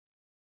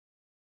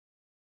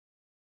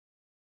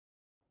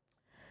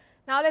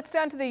Now let's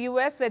turn to the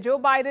US, where Joe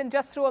Biden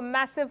just threw a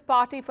massive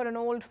party for an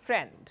old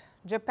friend,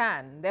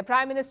 Japan. Their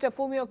Prime Minister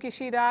Fumio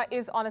Kishida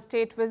is on a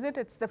state visit.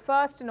 It's the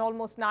first in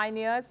almost 9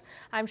 years.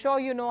 I'm sure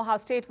you know how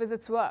state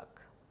visits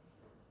work.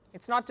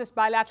 It's not just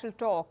bilateral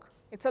talk.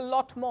 It's a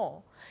lot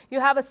more. You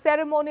have a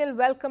ceremonial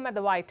welcome at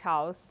the White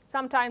House,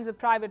 sometimes a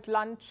private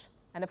lunch,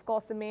 and of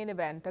course the main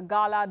event, a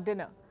gala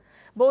dinner.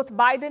 Both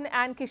Biden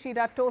and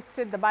Kishida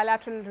toasted the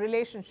bilateral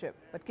relationship,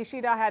 but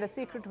Kishida had a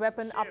secret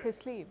weapon up his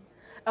sleeve.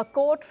 A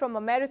quote from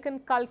American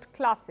cult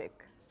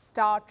classic,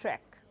 Star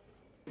Trek.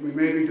 We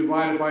may be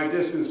divided by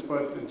distance,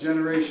 but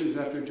generations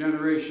after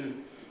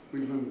generation,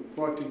 we've been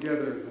brought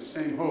together the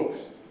same hopes,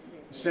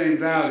 the same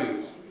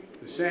values,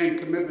 the same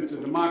commitment to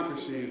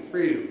democracy and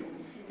freedom,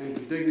 and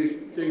to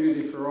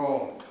dignity for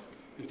all.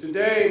 And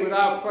today,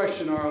 without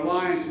question, our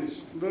alliance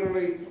is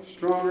literally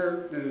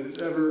stronger than it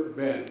has ever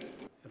been.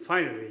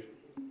 Finally,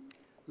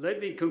 let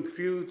me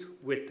conclude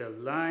with a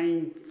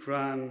line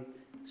from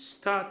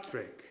Star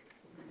Trek,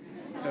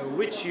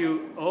 which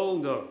you all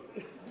know.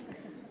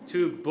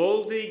 To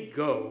boldly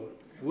go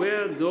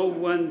where no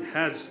one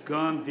has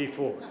gone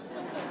before.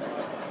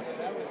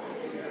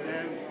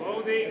 And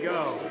boldly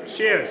go.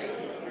 Cheers.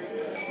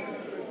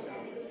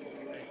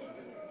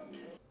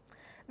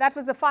 That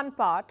was the fun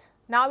part.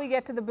 Now we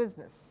get to the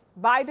business.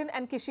 Biden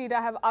and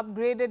Kishida have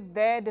upgraded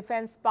their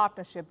defense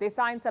partnership. They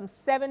signed some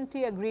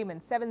 70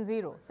 agreements,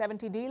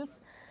 70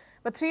 deals,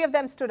 but 3 of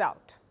them stood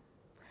out.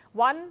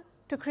 One,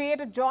 to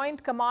create a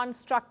joint command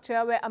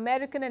structure where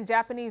American and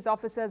Japanese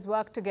officers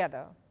work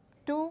together.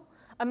 2,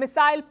 a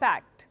missile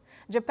pact.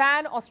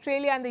 Japan,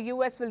 Australia and the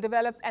US will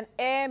develop an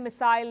air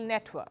missile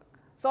network,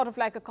 sort of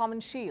like a common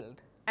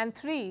shield. And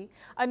 3,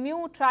 a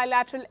new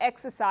trilateral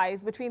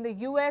exercise between the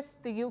US,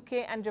 the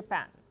UK and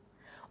Japan.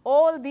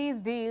 All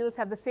these deals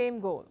have the same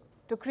goal,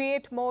 to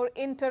create more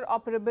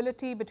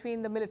interoperability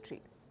between the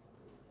militaries.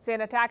 Say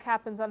an attack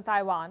happens on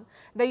Taiwan,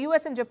 the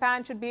US and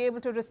Japan should be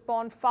able to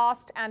respond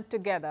fast and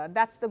together.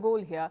 That's the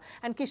goal here,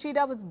 and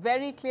Kishida was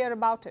very clear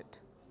about it.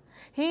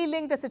 He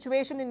linked the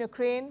situation in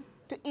Ukraine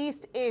to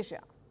East Asia,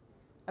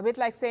 a bit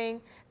like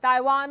saying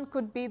Taiwan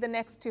could be the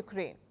next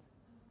Ukraine.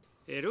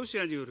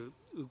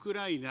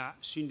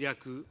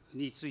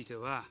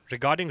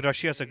 Regarding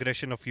Russia's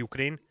aggression of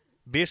Ukraine,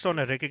 based on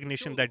a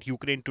recognition that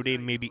Ukraine today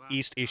may be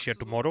East Asia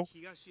tomorrow,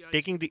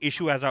 taking the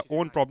issue as our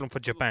own problem for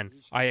Japan,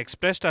 I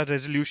expressed our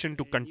resolution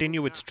to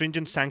continue with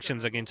stringent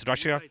sanctions against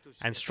Russia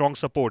and strong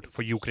support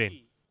for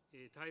Ukraine.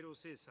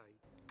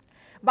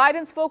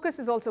 Biden's focus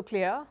is also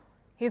clear.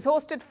 He's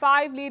hosted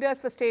 5 leaders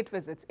for state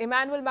visits: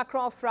 Emmanuel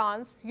Macron of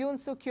France, Yoon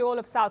Suk Yeol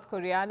of South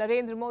Korea,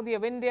 Narendra Modi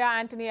of India,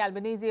 Anthony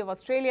Albanese of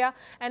Australia,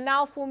 and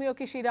now Fumio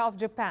Kishida of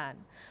Japan.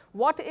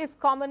 What is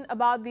common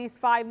about these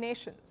 5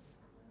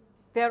 nations?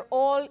 They're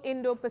all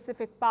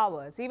Indo-Pacific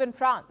powers, even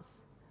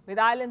France, with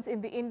islands in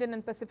the Indian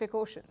and Pacific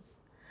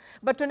Oceans.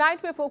 But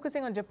tonight we're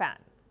focusing on Japan.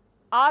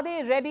 Are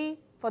they ready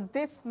for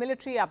this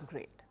military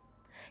upgrade?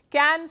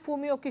 Can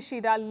Fumio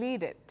Kishida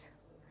lead it?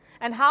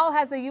 And how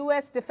has the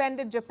US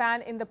defended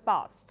Japan in the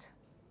past?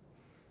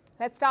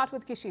 Let's start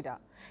with Kishida.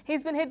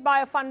 He's been hit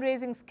by a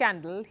fundraising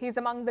scandal. He's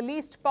among the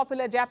least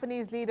popular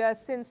Japanese leaders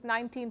since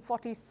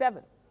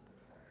 1947.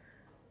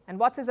 And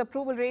what's his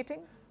approval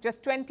rating?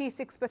 Just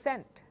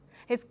 26%.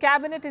 His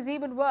cabinet is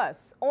even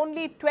worse.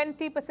 Only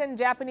 20%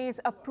 Japanese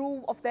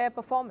approve of their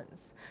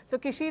performance. So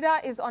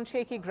Kishida is on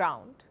shaky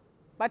ground.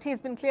 But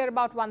he's been clear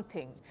about one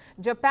thing.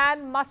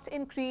 Japan must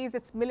increase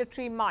its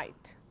military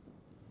might.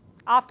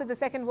 After the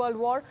Second World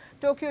War,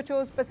 Tokyo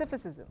chose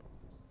pacifism.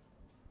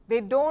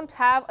 They don't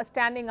have a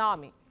standing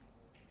army.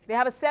 They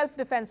have a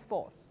self-defense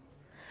force.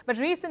 But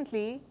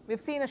recently, we've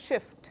seen a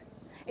shift.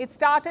 It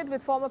started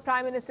with former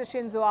Prime Minister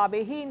Shinzo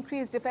Abe. He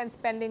increased defense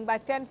spending by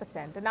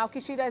 10%, and now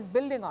Kishida is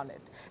building on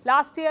it.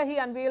 Last year, he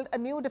unveiled a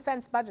new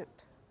defense budget.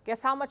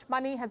 Guess how much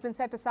money has been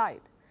set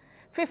aside?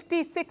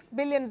 $56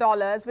 billion,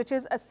 which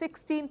is a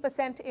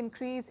 16%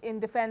 increase in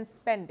defense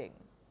spending.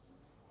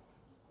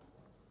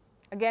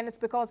 Again, it's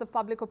because of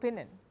public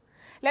opinion.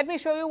 Let me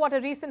show you what a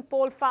recent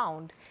poll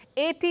found.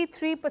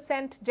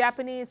 83%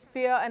 Japanese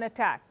fear an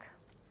attack.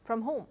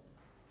 From whom?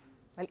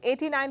 Well,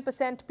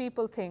 89%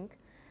 people think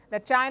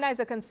that China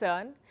is a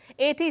concern.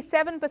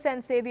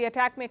 87% say the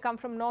attack may come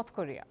from North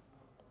Korea.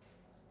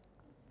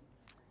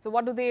 So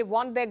what do they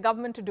want their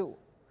government to do?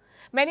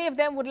 Many of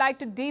them would like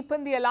to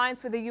deepen the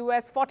alliance with the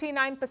US.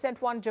 49%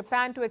 want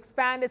Japan to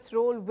expand its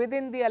role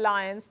within the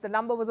alliance. The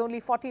number was only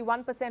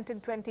 41%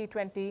 in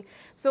 2020.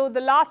 So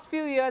the last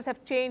few years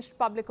have changed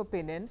public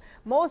opinion.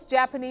 Most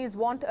Japanese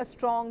want a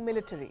strong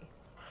military,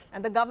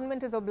 and the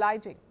government is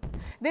obliging.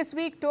 This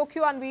week,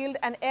 Tokyo unveiled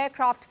an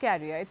aircraft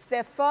carrier. It's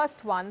their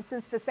first one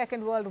since the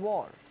Second World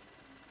War.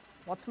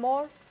 What's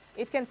more,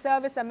 it can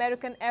service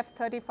American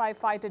F-35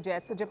 fighter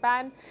jets. So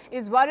Japan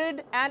is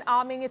worried and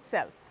arming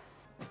itself.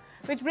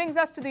 Which brings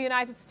us to the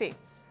United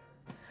States.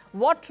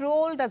 What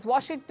role does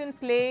Washington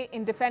play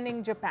in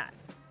defending Japan?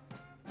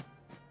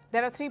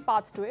 There are 3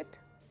 parts to it.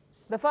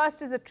 The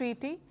first is a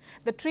treaty,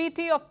 the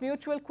Treaty of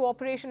Mutual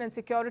Cooperation and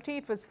Security.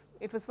 It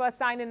was first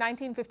signed in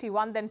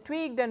 1951, then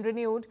tweaked and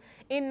renewed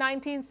in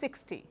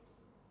 1960.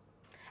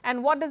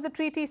 And what does the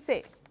treaty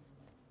say?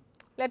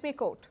 Let me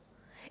quote.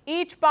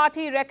 Each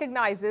party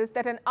recognizes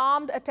that an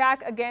armed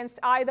attack against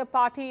either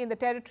party in the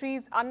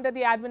territories under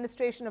the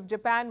administration of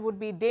Japan would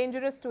be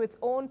dangerous to its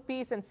own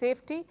peace and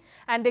safety,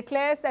 and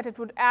declares that it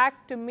would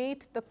act to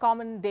meet the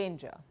common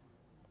danger.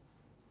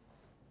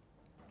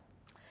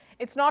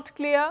 It's not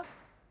clear.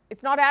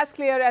 It's not as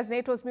clear as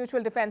NATO's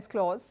mutual defense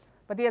clause,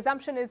 but the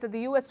assumption is that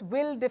the US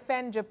will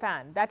defend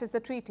Japan. That is the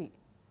treaty.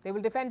 They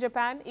will defend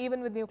Japan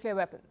even with nuclear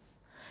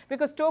weapons,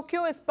 because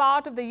Tokyo is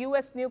part of the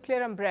US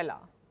nuclear umbrella.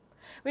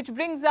 Which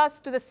brings us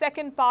to the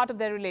second part of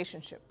their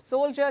relationship,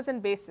 soldiers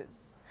and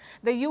bases.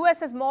 The US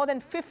has more than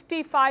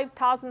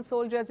 55,000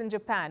 soldiers in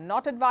Japan,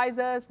 not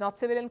advisors, not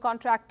civilian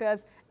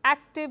contractors,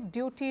 active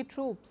duty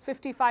troops,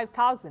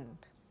 55,000.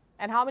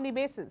 And how many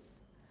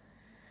bases?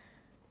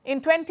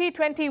 In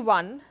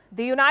 2021,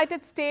 the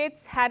United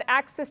States had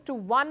access to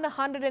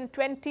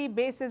 120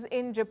 bases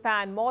in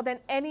Japan, more than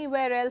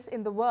anywhere else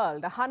in the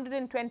world,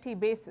 120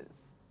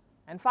 bases.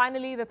 And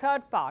finally, the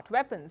third part,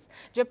 weapons.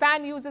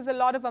 Japan uses a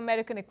lot of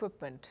American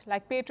equipment,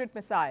 like Patriot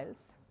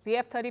missiles, the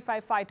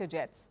F-35 fighter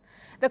jets,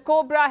 the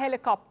Cobra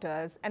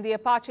helicopters, and the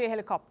Apache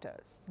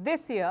helicopters.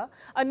 This year,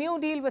 a new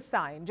deal was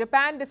signed.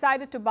 Japan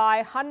decided to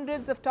buy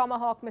hundreds of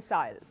Tomahawk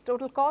missiles.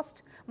 Total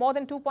cost, more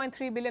than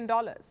 $2.3 billion.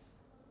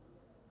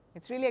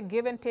 It's really a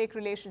give-and-take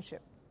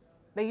relationship.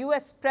 The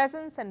US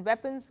presence and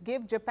weapons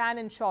give Japan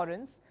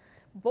insurance,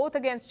 both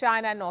against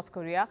China and North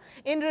Korea.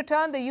 In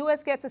return, the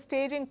US gets a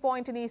staging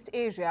point in East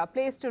Asia, a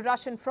place to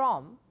rush in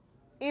from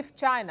if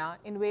China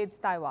invades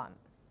Taiwan.